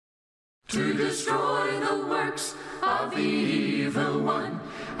to destroy the works of the evil one,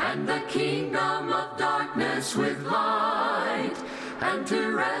 and the kingdom of darkness with light, and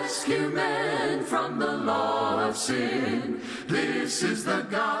to rescue men from the law of sin. This is the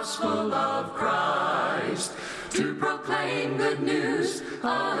gospel of Christ, to proclaim good news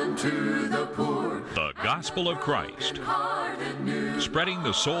unto the poor. The gospel of Christ, spreading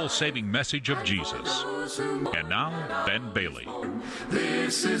the soul-saving message of Jesus. And now, Ben Bailey.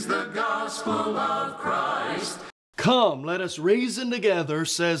 This is the gospel of Christ. Come, let us reason together,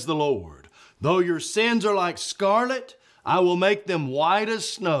 says the Lord. Though your sins are like scarlet, I will make them white as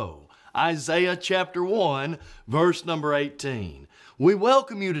snow. Isaiah chapter 1, verse number 18. We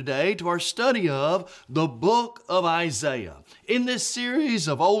welcome you today to our study of the book of Isaiah. In this series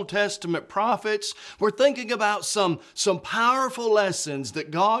of Old Testament prophets, we're thinking about some powerful lessons that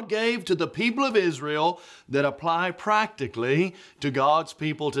God gave to the people of Israel that apply practically to God's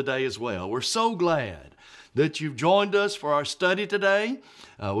people today as well. We're so glad that you've joined us for our study today.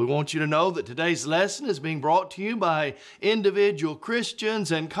 We want you to know that today's lesson is being brought to you by individual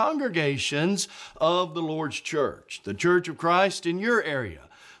Christians and congregations of the Lord's Church. The Church of Christ in your area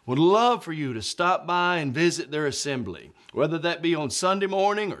would love for you to stop by and visit their assembly. Whether that be on Sunday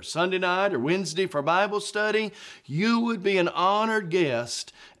morning or Sunday night or Wednesday for Bible study, you would be an honored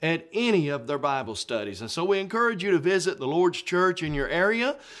guest at any of their Bible studies. And so we encourage you to visit the Lord's Church in your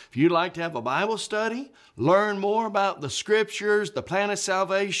area. If you'd like to have a Bible study, learn more about the Scriptures, the plan of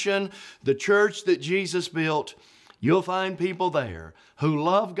salvation, the church that Jesus built, you'll find people there who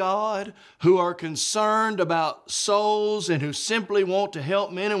love God, who are concerned about souls, and who simply want to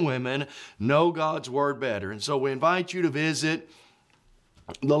help men and women know God's Word better. And so we invite you to visit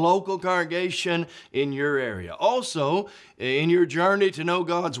the local congregation in your area. Also, in your journey to know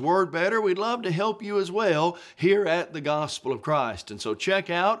God's Word better, we'd love to help you as well here at the Gospel of Christ. And so check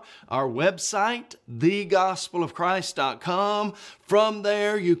out our website, thegospelofchrist.com. From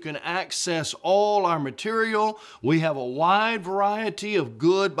there, you can access all our material. We have a wide variety of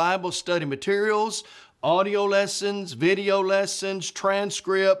good Bible study materials, audio lessons, video lessons,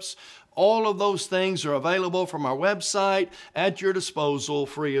 transcripts. All of those things are available from our website at your disposal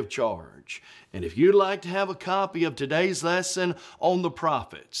free of charge. And if you'd like to have a copy of today's lesson on the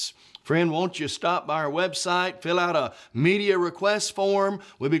prophets, friend, won't you stop by our website, fill out a media request form.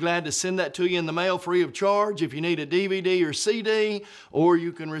 We'll be glad to send that to you in the mail free of charge if you need a DVD or CD, or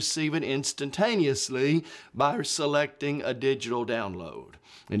you can receive it instantaneously by selecting a digital download.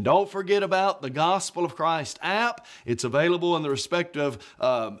 And don't forget about the Gospel of Christ app. It's available in the respective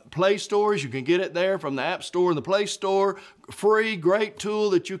Play stores. You can get it there from the App Store and the Play Store. Free, great tool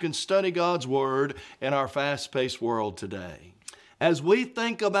that you can study God's Word in our fast-paced world today. As we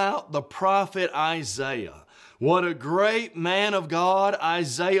think about the prophet Isaiah, what a great man of God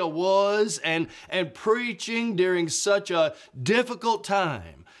Isaiah was, and preaching during such a difficult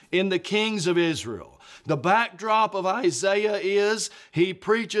time in the kings of Israel. The backdrop of Isaiah is he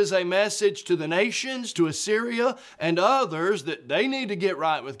preaches a message to the nations, to Assyria and others, that they need to get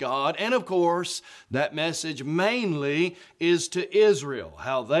right with God. And of course, that message mainly is to Israel,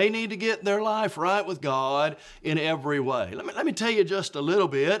 how they need to get their life right with God in every way. Let me tell you just a little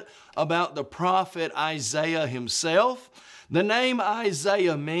bit about the prophet Isaiah himself. The name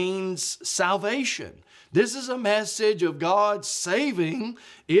Isaiah means salvation. This is a message of God saving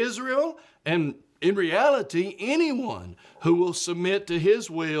Israel, and in reality, anyone who will submit to His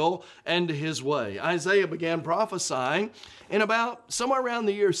will and to His way. Isaiah began prophesying in about somewhere around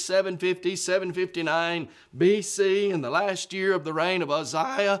the year 750, 759 BC, in the last year of the reign of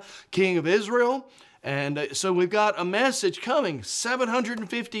Uzziah, king of Israel. And so we've got a message coming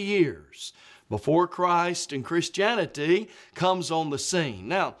 750 years before Christ and Christianity comes on the scene.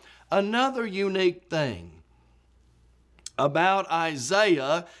 Now, another unique thing about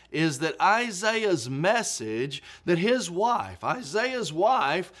Isaiah is that Isaiah's message, that Isaiah's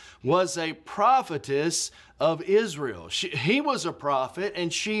wife was a prophetess of Israel. He was a prophet,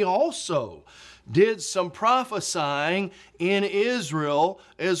 and she also did some prophesying in Israel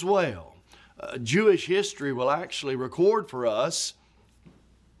as well. Jewish history will actually record for us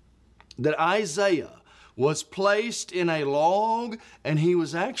that Isaiah was placed in a log, and he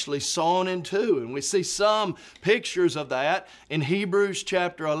was actually sawn in two. And we see some pictures of that in Hebrews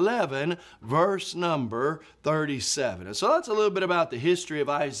chapter 11, verse number 37. And so that's a little bit about the history of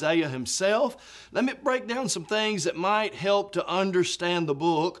Isaiah himself. Let me break down some things that might help to understand the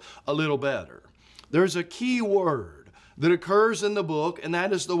book a little better. There's a key word that occurs in the book, and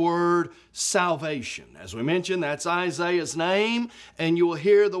that is the word salvation. As we mentioned, that's Isaiah's name, and you will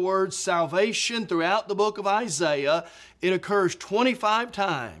hear the word salvation throughout the book of Isaiah. It occurs 25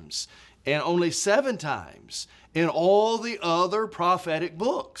 times and only 7 times in all the other prophetic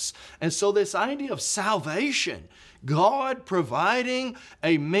books. And so this idea of salvation, God providing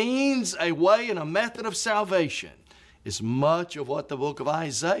a means, a way, and a method of salvation, is much of what the book of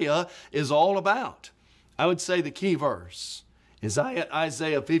Isaiah is all about. I would say the key verse is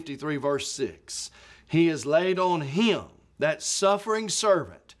Isaiah 53 verse 6. He has laid on Him, that suffering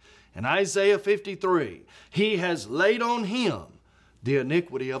servant. In Isaiah 53, He has laid on Him the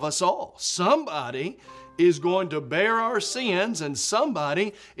iniquity of us all. Somebody is going to bear our sins, and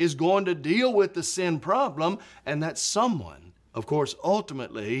somebody is going to deal with the sin problem, and that someone, of course,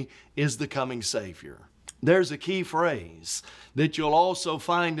 ultimately is the coming Savior. There's a key phrase that you'll also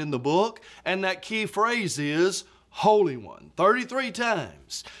find in the book, and that key phrase is Holy One. 33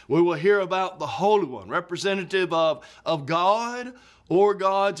 times we will hear about the Holy One, representative of God, or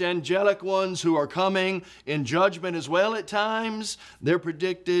God's angelic ones who are coming in judgment as well at times. They're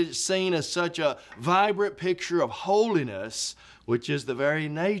predicted, seen as such a vibrant picture of holiness, which is the very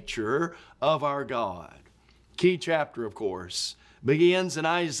nature of our God. Key chapter, of course, begins in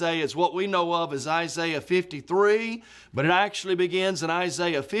Isaiah. It's what we know of as Isaiah 53, but it actually begins in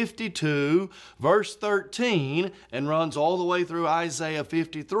Isaiah 52, verse 13, and runs all the way through Isaiah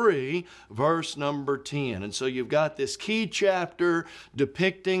 53, verse number 10. And so you've got this key chapter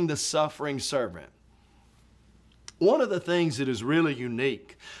depicting the suffering servant. One of the things that is really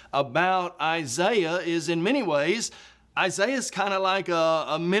unique about Isaiah is, in many ways, Isaiah is kind of like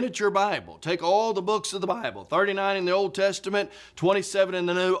a miniature Bible. Take all the books of the Bible, 39 in the Old Testament, 27 in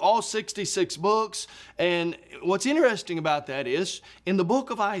the New, all 66 books. And what's interesting about that is, in the book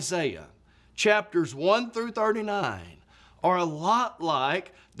of Isaiah, chapters 1 through 39 are a lot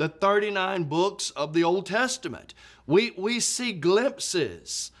like the 39 books of the Old Testament. We see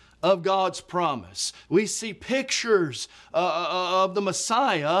glimpses of God's promise. We see pictures of the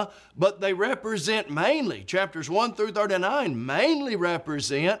Messiah, but they represent mainly, chapters 1 through 39, mainly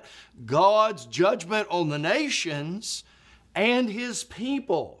represent God's judgment on the nations and His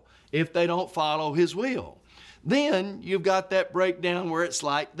people if they don't follow His will. Then you've got that breakdown where it's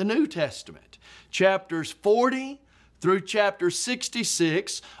like the New Testament. Chapters 40 through chapter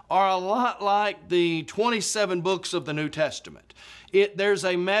 66 are a lot like the 27 books of the New Testament. There's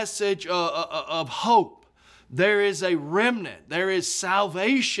a message of hope. There is a remnant. There is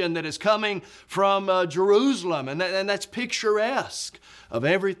salvation that is coming from Jerusalem. And that's picturesque of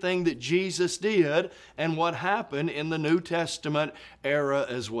everything that Jesus did and what happened in the New Testament era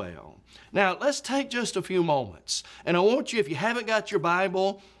as well. Now, let's take just a few moments. And I want you, if you haven't got your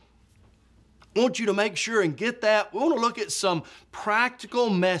Bible, I want you to make sure and get that. We want to look at some practical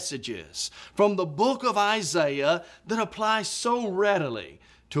messages from the book of Isaiah that apply so readily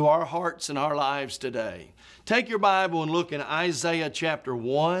to our hearts and our lives today. Take your Bible and look in Isaiah chapter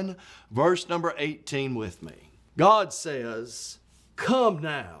 1, verse number 18 with me. God says, "Come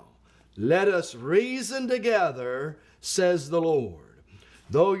now, let us reason together, says the Lord.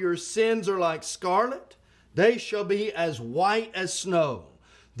 Though your sins are like scarlet, they shall be as white as snow.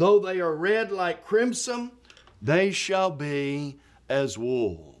 Though they are red like crimson, they shall be as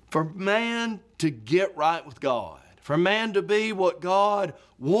wool." For man to get right with God, for man to be what God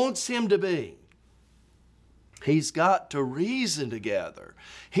wants him to be, he's got to reason together.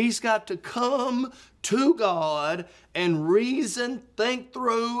 He's got to come to God and reason, think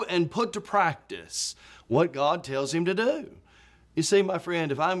through, and put to practice what God tells him to do. You see, my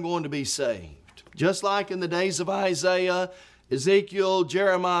friend, if I'm going to be saved, just like in the days of Isaiah, Ezekiel,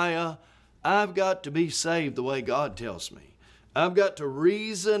 Jeremiah, I've got to be saved the way God tells me. I've got to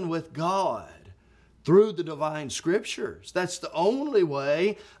reason with God through the divine scriptures. That's the only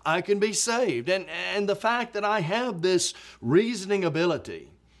way I can be saved. And the fact that I have this reasoning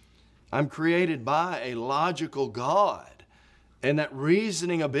ability, I'm created by a logical God. And that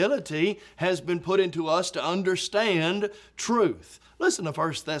reasoning ability has been put into us to understand truth. Listen to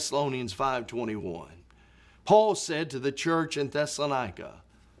 1 Thessalonians 5:21. Paul said to the church in Thessalonica,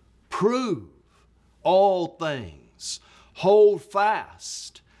 "Prove all things, hold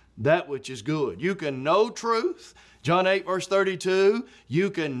fast that which is good." You can know truth, John 8 verse 32. You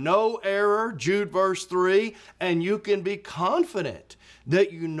can know error, Jude verse 3. And you can be confident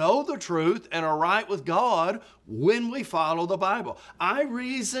that you know the truth and are right with God when we follow the Bible. I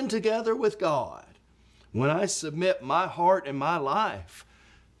reason together with God when I submit my heart and my life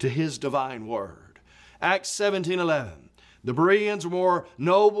to His divine word. Acts 17:11. The Bereans were more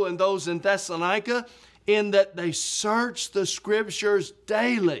noble than those in Thessalonica in that they searched the scriptures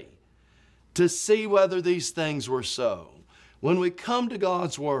daily to see whether these things were so. When we come to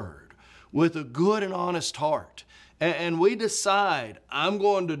God's word with a good and honest heart and we decide, I'm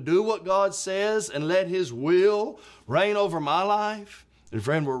going to do what God says and let His will reign over my life, and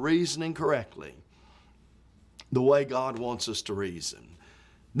friend, we're reasoning correctly the way God wants us to reason.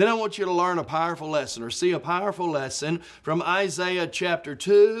 Then I want you to learn a powerful lesson, or see a powerful lesson from Isaiah chapter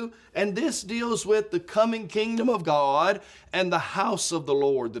 2. And this deals with the coming kingdom of God and the house of the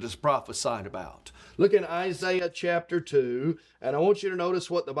Lord that is prophesied about. Look in Isaiah chapter 2, and I want you to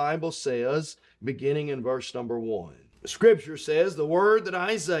notice what the Bible says, beginning in verse number 1. Scripture says, the word that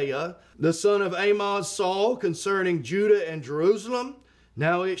Isaiah, the son of Amoz, saw concerning Judah and Jerusalem,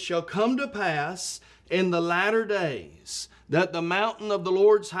 now it shall come to pass in the latter days that the mountain of the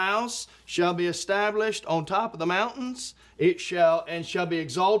Lord's house shall be established on top of the mountains. It shall be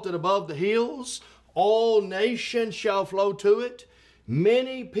exalted above the hills. All nations shall flow to it.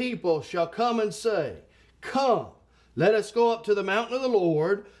 Many people shall come and say, come, let us go up to the mountain of the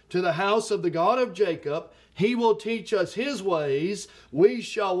Lord, to the house of the God of Jacob. He will teach us His ways. We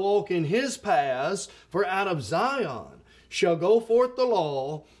shall walk in His paths. For out of Zion shall go forth the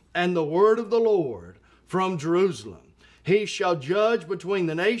law and the word of the Lord from Jerusalem. He shall judge between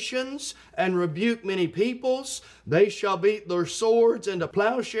the nations and rebuke many peoples. They shall beat their swords into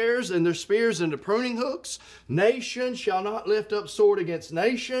plowshares and their spears into pruning hooks. Nation shall not lift up sword against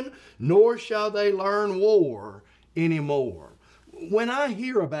nation, nor shall they learn war anymore. When I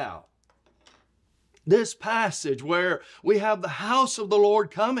hear about this passage where we have the house of the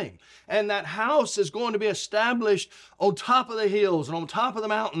Lord coming, and that house is going to be established on top of the hills and on top of the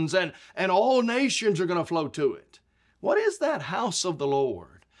mountains, and all nations are going to flow to it. What is that house of the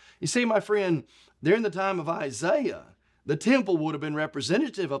Lord? You see, my friend, during the time of Isaiah, the temple would have been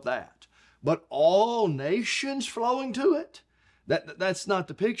representative of that. But all nations flowing to it? That's not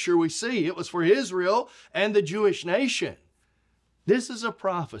the picture we see. It was for Israel and the Jewish nation. This is a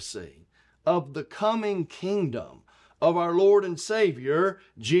prophecy of the coming kingdom of our Lord and Savior,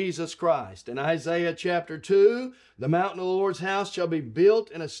 Jesus Christ. In Isaiah chapter 2, the mountain of the Lord's house shall be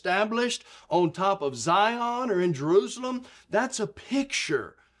built and established on top of Zion, or in Jerusalem. That's a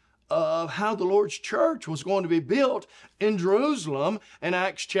picture of how the Lord's church was going to be built in Jerusalem in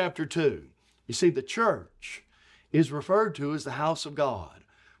Acts chapter 2. You see, the church is referred to as the house of God.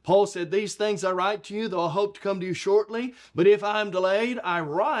 Paul said, these things I write to you, though I hope to come to you shortly. But if I am delayed, I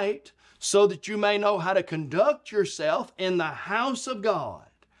write so that you may know how to conduct yourself in the house of God,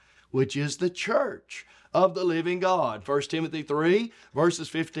 which is the church of the living God. 1 Timothy 3, verses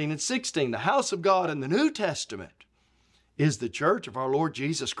 15 and 16. The house of God in the New Testament is the church of our Lord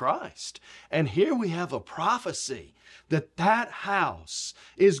Jesus Christ. And here we have a prophecy that that house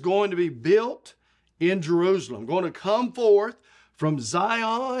is going to be built in Jerusalem, going to come forth from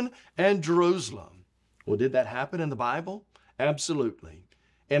Zion and Jerusalem. Well, did that happen in the Bible? Absolutely.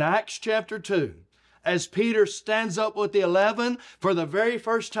 In Acts chapter 2, as Peter stands up with the 11, for the very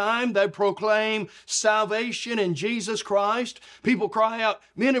first time they proclaim salvation in Jesus Christ. People cry out,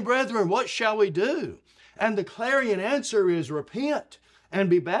 men and brethren, what shall we do? And the clarion answer is, repent and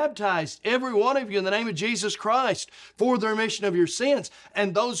be baptized, every one of you, in the name of Jesus Christ, for the remission of your sins.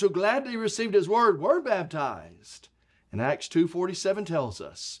 And those who gladly received His word were baptized. And Acts 2:47 tells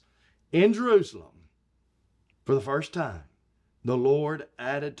us, in Jerusalem, for the first time, the Lord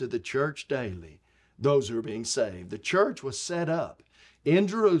added to the church daily those who are being saved. The church was set up in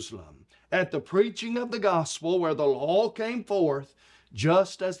Jerusalem at the preaching of the gospel, where the law came forth,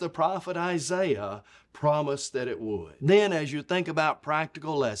 just as the prophet Isaiah promised that it would. Then, as you think about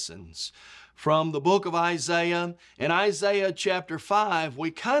practical lessons from the book of Isaiah, in Isaiah chapter 5, we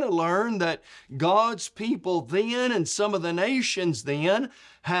kind of learn that God's people then, and some of the nations then,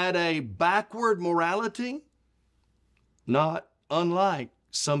 had a backward morality, not unlike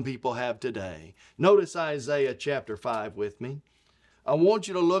some people have today. Notice Isaiah chapter 5 with me. I want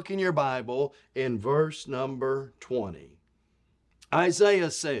you to look in your Bible in verse number 20.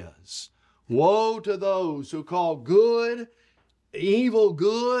 Isaiah says, woe to those who call good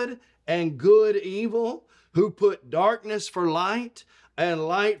good and good evil, who put darkness for light and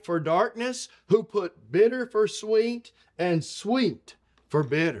light for darkness, who put bitter for sweet and sweet for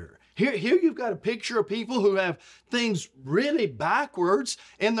bitter. Here you've got a picture of people who have things really backwards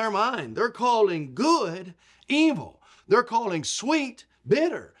in their mind. They're calling good evil. They're calling sweet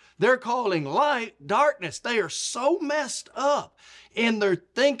bitter. They're calling light darkness. They are so messed up in their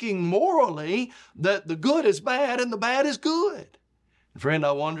thinking morally that the good is bad and the bad is good. Friend,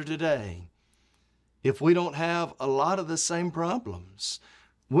 I wonder today if we don't have a lot of the same problems.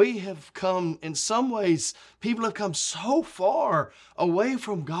 We have come, in some ways, people have come so far away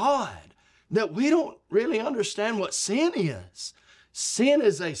from God that we don't really understand what sin is. Sin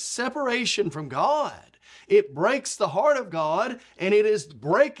is a separation from God. It breaks the heart of God, and it is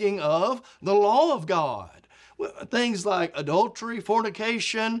breaking of the law of God. Things like adultery,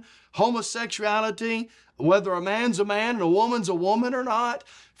 fornication, homosexuality, whether a man's a man and a woman's a woman or not.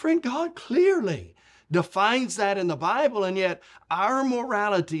 Friend, God clearly defines that in the Bible, and yet our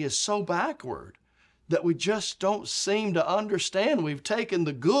morality is so backward that we just don't seem to understand. We've taken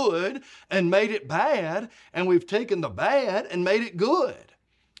the good and made it bad, and we've taken the bad and made it good.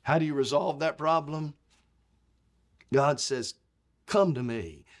 How do you resolve that problem? God says, come to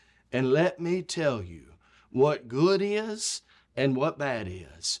me and let me tell you what good is and what bad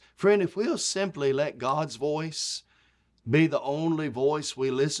is. Friend, if we'll simply let God's voice be the only voice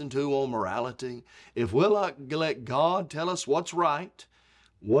we listen to on morality, if we'll let God tell us what's right,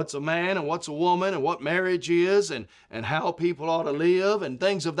 what's a man and what's a woman and what marriage is and how people ought to live and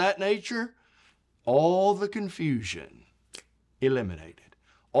things of that nature, all the confusion eliminated.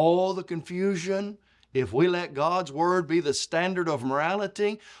 All the confusion, if we let God's word be the standard of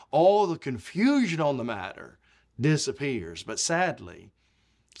morality, all the confusion on the matter disappears. But sadly,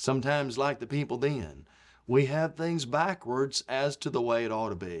 sometimes like the people then, we have things backwards as to the way it ought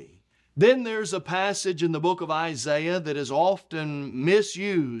to be. Then there's a passage in the book of Isaiah that is often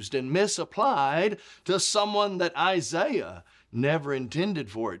misused and misapplied to someone that Isaiah never intended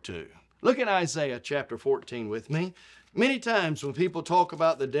for it to. Look at Isaiah chapter 14 with me. Many times when people talk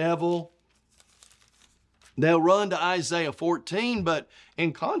about the devil, they'll run to Isaiah 14, but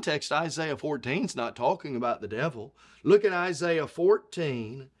in context, Isaiah 14 is not talking about the devil. Look at Isaiah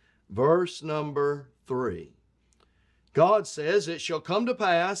 14, verse number 3. God says, it shall come to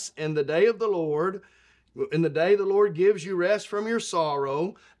pass in the day of the Lord, in the day the Lord gives you rest from your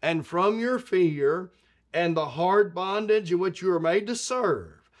sorrow and from your fear and the hard bondage in which you are made to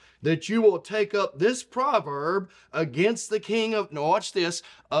serve, that you will take up this proverb against the king of, now watch this,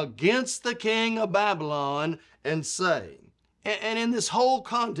 against the king of Babylon and say, and in this whole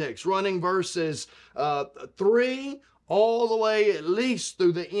context, running verses 3 all the way at least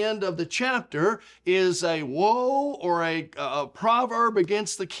through the end of the chapter is a woe or a proverb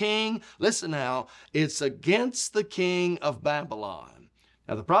against the king. Listen now, it's against the king of Babylon.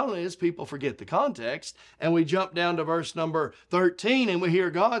 Now the problem is people forget the context, and we jump down to verse number 13 and we hear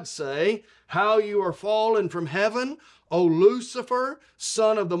God say, how you are fallen from heaven, O Lucifer,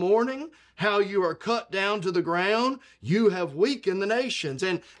 son of the morning, how you are cut down to the ground, you have weakened the nations.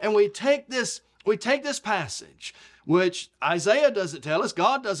 And we take this passage, which Isaiah doesn't tell us,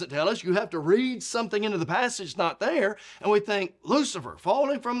 God doesn't tell us. You have to read something into the passage not there, and we think, Lucifer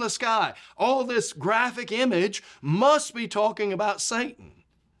falling from the sky. All this graphic image must be talking about Satan.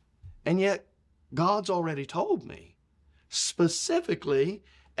 And yet, God's already told me specifically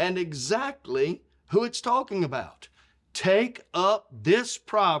and exactly who it's talking about. Take up this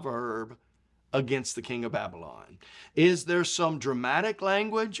proverb against the king of Babylon. Is there some dramatic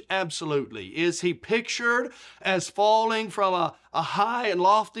language? Absolutely. Is he pictured as falling from a high and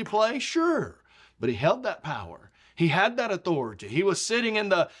lofty place? Sure. But he held that power. He had that authority. He was sitting in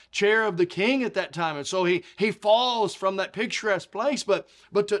the chair of the king at that time, and so he falls from that picturesque place. But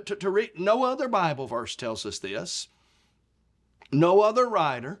to read, no other Bible verse tells us this. No other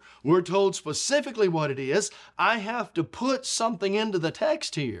writer. We're told specifically what it is. I have to put something into the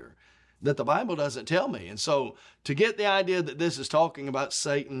text here that the Bible doesn't tell me. And so to get the idea that this is talking about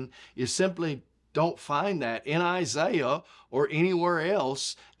Satan, you simply don't find that in Isaiah or anywhere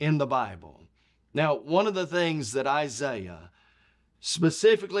else in the Bible. Now, one of the things that Isaiah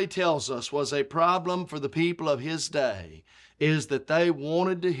specifically tells us was a problem for the people of his day is that they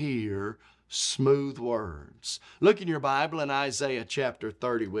wanted to hear smooth words. Look in your Bible in Isaiah chapter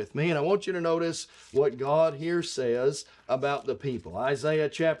 30 with me, and I want you to notice what God here says about the people. Isaiah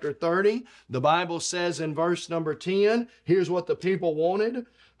chapter 30, the Bible says in verse number 10, here's what the people wanted,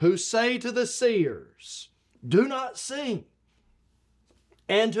 who say to the seers, do not sing,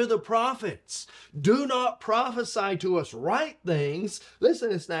 and to the prophets, do not prophesy to us right things. Listen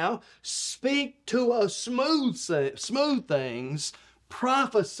to this now, speak to us smooth things,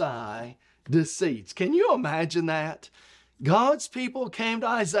 prophesy deceits. Can you imagine that? God's people came to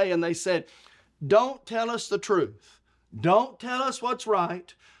Isaiah and they said, don't tell us the truth. Don't tell us what's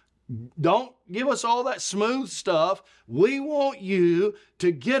right. Don't give us all that smooth stuff. We want you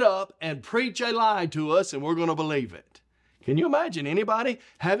to get up and preach a lie to us and we're going to believe it. Can you imagine anybody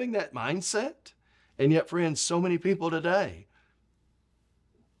having that mindset? And yet, friends, so many people today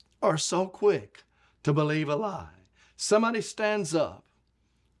are so quick to believe a lie. Somebody stands up,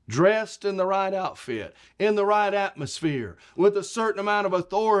 dressed in the right outfit, in the right atmosphere, with a certain amount of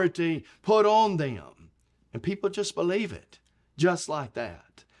authority put on them. And people just believe it, just like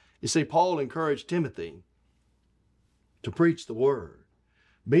that. You see, Paul encouraged Timothy to preach the word.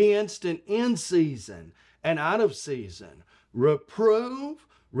 Be instant in season and out of season. Reprove,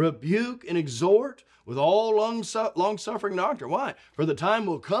 rebuke, and exhort with all long-suffering doctrine. Why? For the time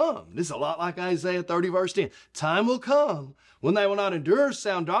will come. This is a lot like Isaiah 30 verse 10. Time will come when they will not endure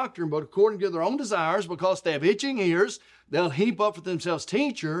sound doctrine, but according to their own desires, because they have itching ears, they'll heap up for themselves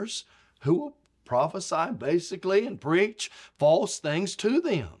teachers who will prophesy basically and preach false things to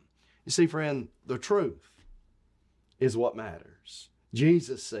them. You see, friend, the truth is what matters.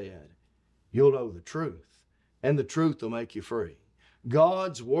 Jesus said, you'll know the truth, and the truth will make you free.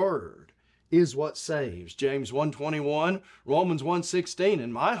 God's word is what saves. James 1:21, Romans 1:16,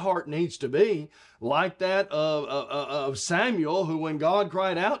 and my heart needs to be like that of Samuel, who when God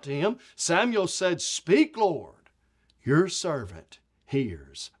cried out to him, Samuel said, speak, Lord, your servant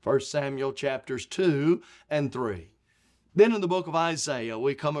hears. 1 Samuel chapters 2 and 3. Then in the book of Isaiah,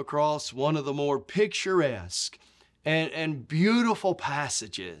 we come across one of the more picturesque and beautiful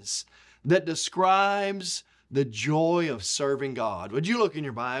passages that describes the joy of serving God. Would you look in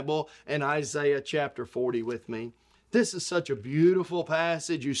your Bible in Isaiah chapter 40 with me? This is such a beautiful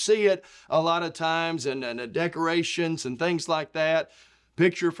passage. You see it a lot of times in decorations and things like that,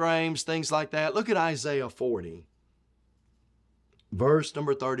 picture frames, things like that. Look at Isaiah 40, verse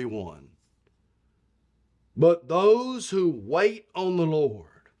number 31. But those who wait on the Lord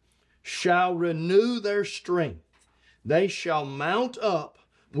shall renew their strength. They shall mount up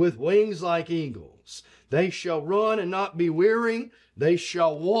with wings like eagles. They shall run and not be weary. They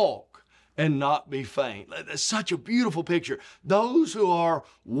shall walk and not be faint. That's such a beautiful picture. Those who are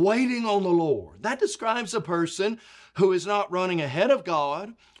waiting on the Lord. That describes a person who is not running ahead of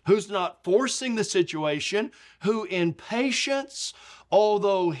God, who's not forcing the situation, who in patience,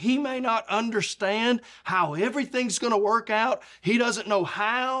 although he may not understand how everything's going to work out, he doesn't know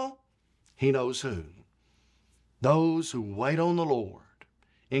how, he knows who. Those who wait on the Lord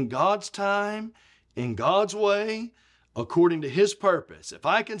in God's time, in God's way, according to His purpose. If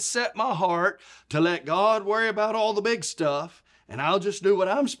I can set my heart to let God worry about all the big stuff and I'll just do what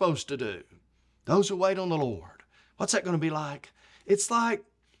I'm supposed to do. Those who wait on the Lord. What's that going to be like? It's like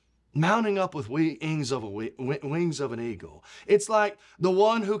mounting up with wings of an eagle. It's like the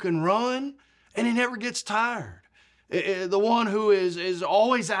one who can run and he never gets tired. The one who is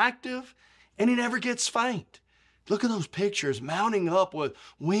always active and he never gets faint. Look at those pictures, mounting up with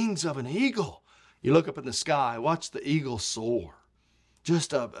wings of an eagle. You look up in the sky, watch the eagle soar.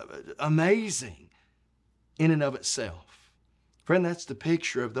 Just amazing in and of itself. Friend, that's the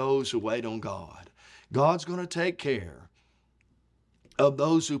picture of those who wait on God. God's going to take care of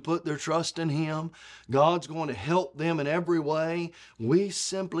those who put their trust in Him. God's going to help them in every way. We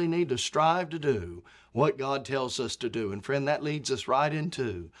simply need to strive to do what God tells us to do. And friend, that leads us right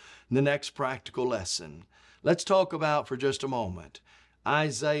into the next practical lesson. Let's talk about for just a moment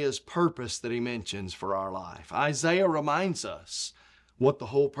Isaiah's purpose that he mentions for our life. Isaiah reminds us what the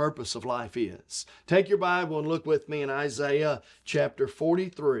whole purpose of life is. Take your Bible and look with me in Isaiah chapter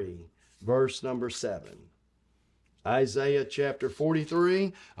 43, verse number 7. Isaiah chapter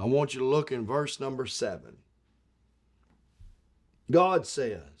 43, I want you to look in verse number 7. God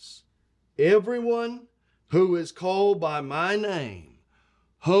says, everyone who is called by my name,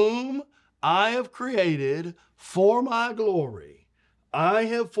 whom I have created for my glory, I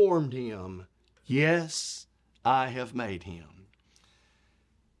have formed him. Yes, I have made him.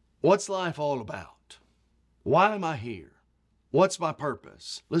 What's life all about? Why am I here? What's my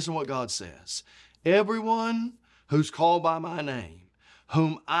purpose? Listen to what God says. Everyone who's called by my name,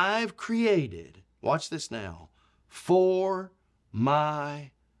 whom I've created, watch this now, for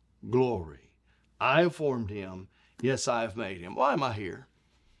my glory. I have formed him. Yes, I have made him. Why am I here?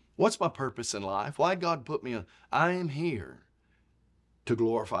 What's my purpose in life? Why did God put me on? I am here to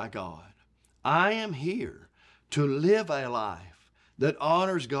glorify God. I am here to live a life that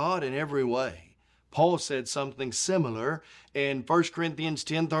honors God in every way. Paul said something similar in 1 Corinthians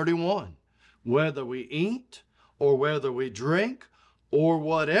 10:31. Whether we eat or whether we drink or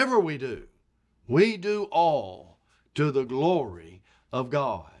whatever we do all to the glory of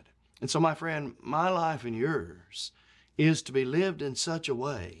God. And so, my friend, my life and yours is to be lived in such a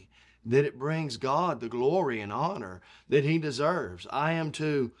way that it brings God the glory and honor that He deserves. I am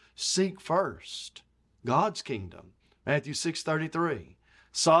to seek first God's kingdom. Matthew 6:33.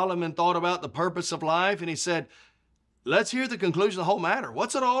 Solomon thought about the purpose of life and he said, let's hear the conclusion of the whole matter.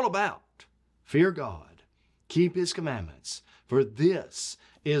 What's it all about? Fear God, keep His commandments, for this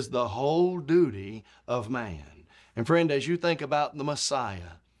is the whole duty of man. And friend, as you think about the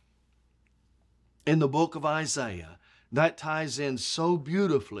Messiah in the book of Isaiah, that ties in so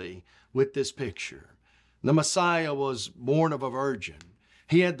beautifully with this picture. The Messiah was born of a virgin.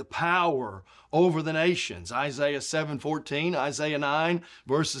 He had the power over the nations. Isaiah 7:14, Isaiah 9,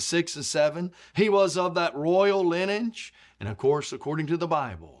 verses 6 and 7. He was of that royal lineage. And of course, according to the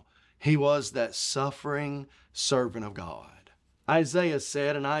Bible, he was that suffering servant of God. Isaiah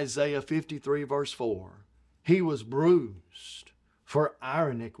said in Isaiah 53, verse 4, He was bruised for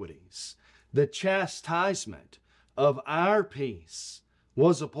our iniquities. The chastisement of our peace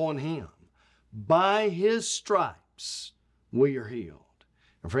was upon Him. By His stripes we are healed.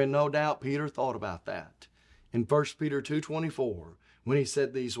 And friend, no doubt Peter thought about that in 1 Peter 2:24 when he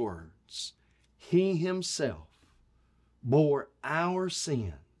said these words, He Himself bore our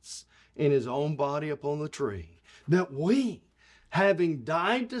sins in His own body upon the tree, that we, having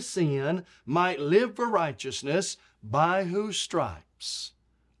died to sin, might live for righteousness, by whose stripes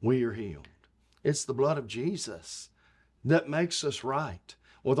we are healed. It's the blood of Jesus that makes us right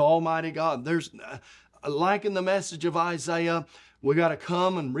with Almighty God. There's, like in the message of Isaiah, we got to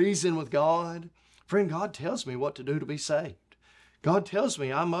come and reason with God. Friend, God tells me what to do to be saved. God tells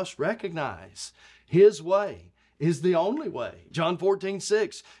me I must recognize His way is the only way. John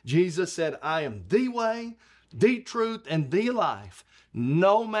 14:6, Jesus said, I am the way, the truth, and the life.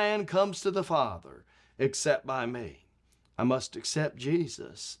 No man comes to the Father except by me. I must accept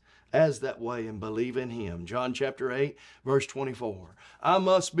Jesus as that way and believe in Him. John chapter 8, verse 24. I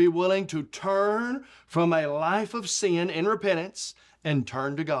must be willing to turn from a life of sin in repentance and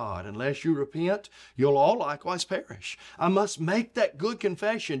turn to God. Unless you repent, you'll all likewise perish. I must make that good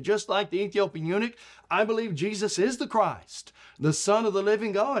confession, just like the Ethiopian eunuch. I believe Jesus is the Christ, the Son of the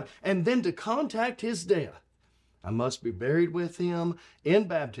living God. And then to contact His death, I must be buried with Him in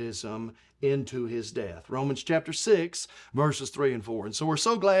baptism into His death. Romans chapter 6, verses 3 and 4. And so we're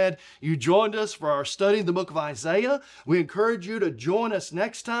so glad you joined us for our study in the book of Isaiah. We encourage you to join us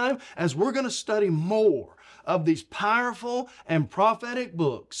next time as we're going to study more of these powerful and prophetic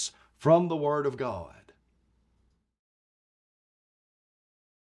books from the Word of God.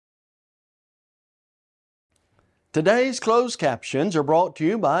 Today's closed captions are brought to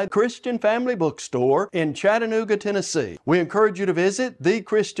you by Christian Family Bookstore in Chattanooga, Tennessee. We encourage you to visit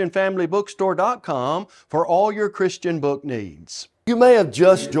thechristianfamilybookstore.com for all your Christian book needs. You may have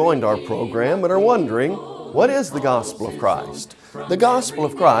just joined our program and are wondering, what is the Gospel of Christ? The Gospel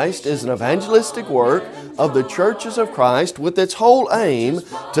of Christ is an evangelistic work of the churches of Christ with its whole aim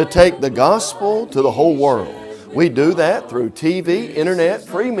to take the gospel to the whole world. We do that through TV, internet,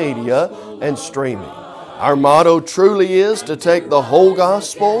 free media, and streaming. Our motto truly is to take the whole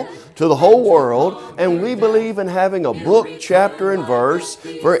gospel to the whole world, and we believe in having a book, chapter, and verse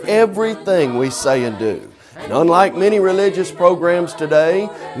for everything we say and do. And unlike many religious programs today,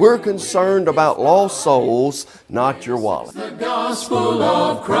 we're concerned about lost souls, not your wallet. The Gospel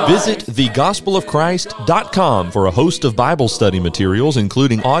of Christ. Visit thegospelofchrist.com for a host of Bible study materials,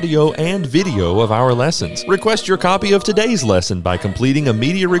 including audio and video of our lessons. Request your copy of today's lesson by completing a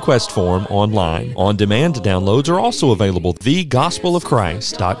media request form online. On-demand downloads are also available at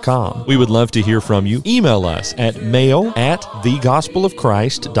thegospelofchrist.com. We would love to hear from you. Email us at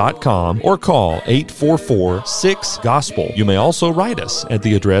mail@thegospelofchrist.com or call 844-6-GOSPEL. You may also write us at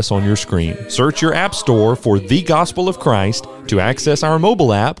the address on your screen. Search your app store for The Gospel of Christ to access our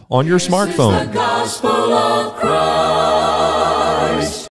mobile app on your smartphone. The Gospel of Christ.